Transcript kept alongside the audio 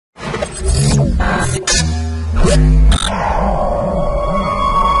Welcome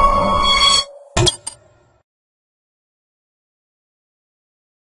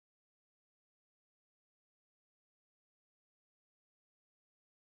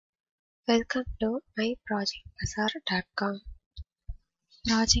to MyProjectBazaar.com.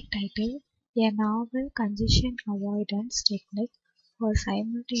 Project title: A novel congestion avoidance technique for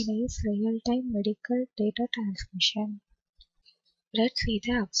simultaneous real-time medical data transmission. Let's see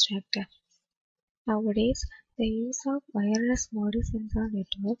the abstract. Nowadays, the use of wireless multi-sensor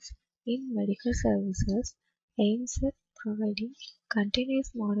networks in medical services aims at providing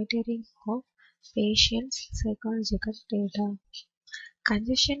continuous monitoring of patients' psychological data.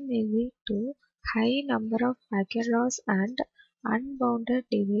 Congestion may lead to high number of packet loss and unbounded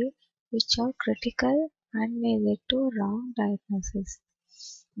delay, which are critical and may lead to wrong diagnosis.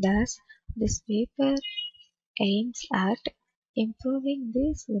 Thus, this paper aims at improving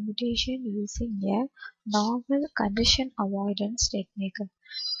this limitation using a novel congestion avoidance technique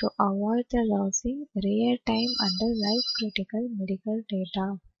to avoid the losing real-time and life-critical medical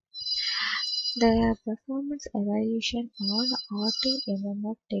data. The performance evaluation on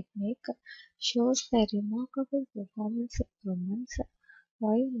RT-MMF technique shows the remarkable performance improvements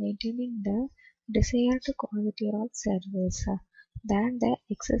while maintaining the desired quality of service than the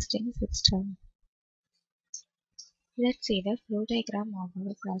existing system. Let's see the flow diagram of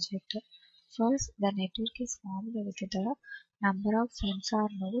our project. First, the network is formed with the number of sensor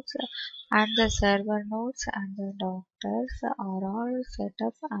nodes, and the server nodes and the doctors are all set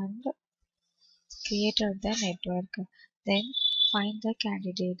up and created the network. Then find the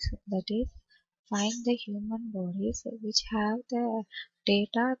candidates, that is, find the human bodies which have the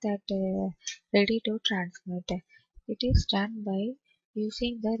data that ready to transmit. It is done by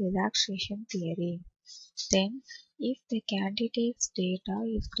using the relaxation theory. Then, if the candidate's data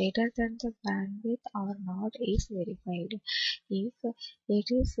is greater than the bandwidth or not is verified. If it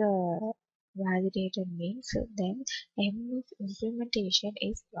is validated means then MF implementation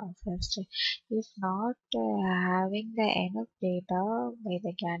is processed. If not having the enough data by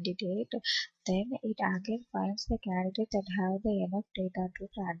the candidate, then it again finds the candidate that have the enough data to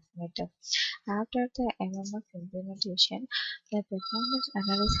transmit. After the MMF implementation, the performance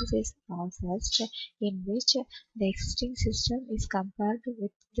analysis is processed in which the existing system is compared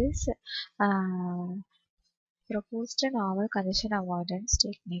with this proposed novel congestion avoidance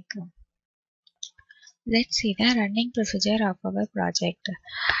technique. Let's see the running procedure of our project.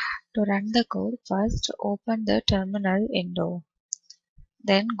 To run the code, first open the terminal window.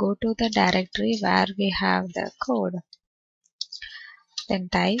 Then go to the directory where we have the code. Then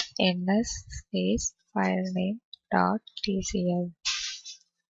type ns space filename.tcl.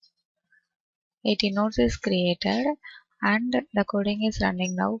 80 nodes is created and the coding is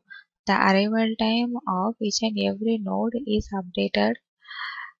running now. The arrival time of each and every node is updated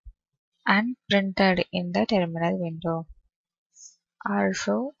and printed in the terminal window.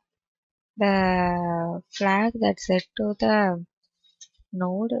 Also, the flag that's set to the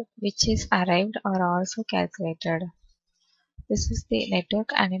node which is arrived are also calculated. This is the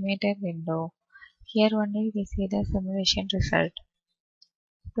network animated window. Here only we see the simulation result.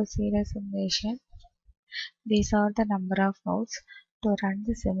 To see the simulation, these are the number of nodes. To run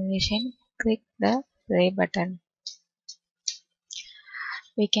the simulation, click the play button.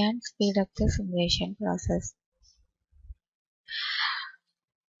 We can speed up the simulation process.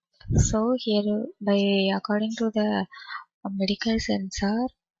 So here, according to the medical sensor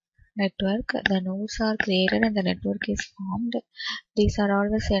network, the nodes are created and the network is formed. These are all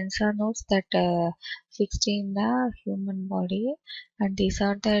the sensor nodes that fixed in the human body, and these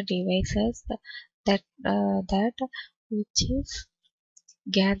are the devices that which is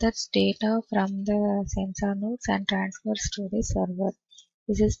gathers data from the sensor nodes and transfers to the server.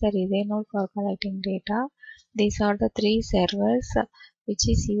 This is the relay node for collecting data. These are the three servers which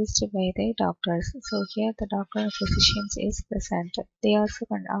is used by the doctors. So here the doctor and physicians is present. They also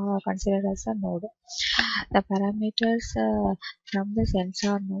are considered as a node. The parameters from the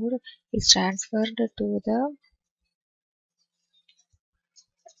sensor node is transferred to the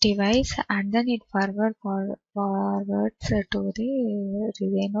device and then it forwards to the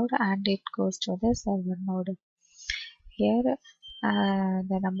relay node and it goes to the server node. Here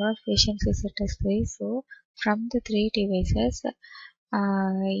the number of patients is set as 3. So from the 3 devices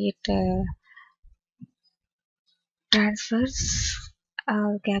it transfers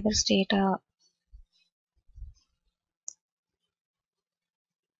gathers data.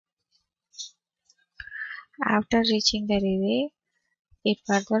 After reaching the relay, it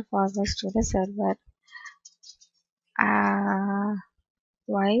further forwards to the server.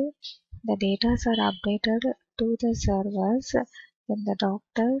 While the data are updated to the servers. Then the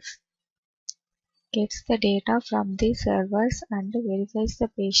doctors gets the data from the servers and verifies the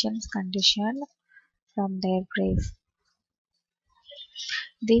patient's condition from their brace.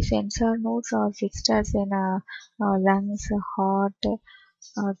 These sensor nodes are fixed as in lungs, heart,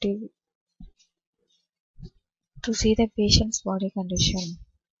 to see the patient's body condition.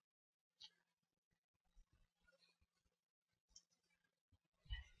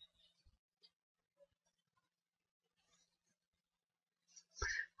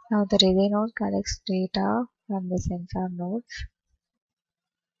 Now the relay node collects data from the sensor nodes.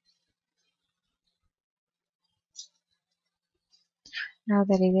 Now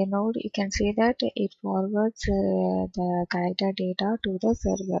the relay node, you can see that it forwards the collected data to the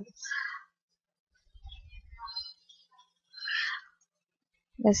server.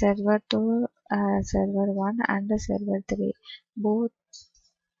 The server 2, server 1 and the server 3. Both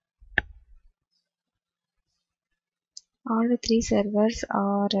all the three servers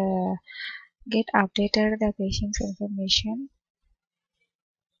are get updated the patient's information,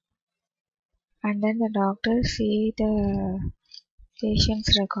 and then the doctors see the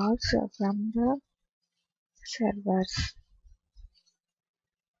patient's records from the servers.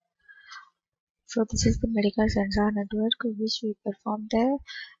 So this is the medical sensor network which we perform the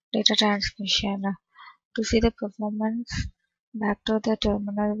data transmission. To see the performance, back to the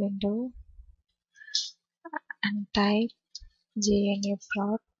terminal window and type GNU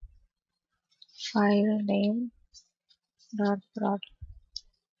plot file name .prod.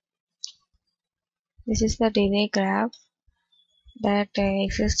 This is the delay graph that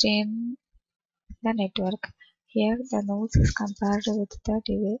exists in the network. Here the nodes is compared with the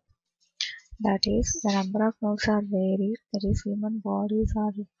delay. That is, the number of nodes are varied, that is, human bodies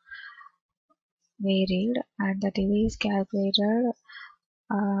are varied, and the delay is calculated,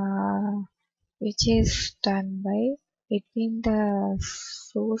 which is done by between the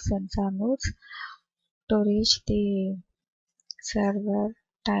source sensor nodes to reach the server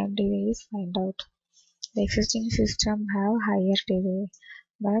time delay is find out. The existing system have higher delay,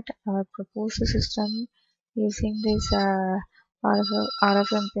 but our proposed system using this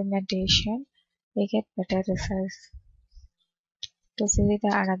RF implementation, we get better results. To see the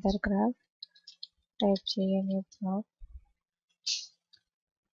another graph, type GNU plot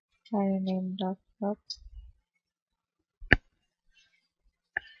file name .plot.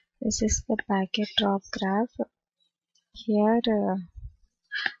 This is the packet drop graph. Here the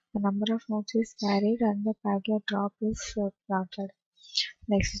number of nodes is varied and the packet drop is plotted.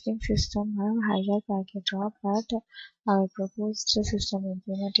 The existing system have higher packet drop, but our proposed system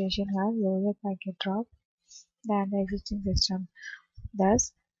implementation have lower packet drop than the existing system.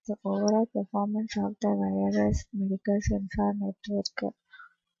 Thus, the overall performance of the wireless medical sensor network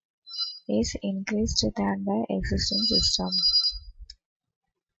is increased than the existing system.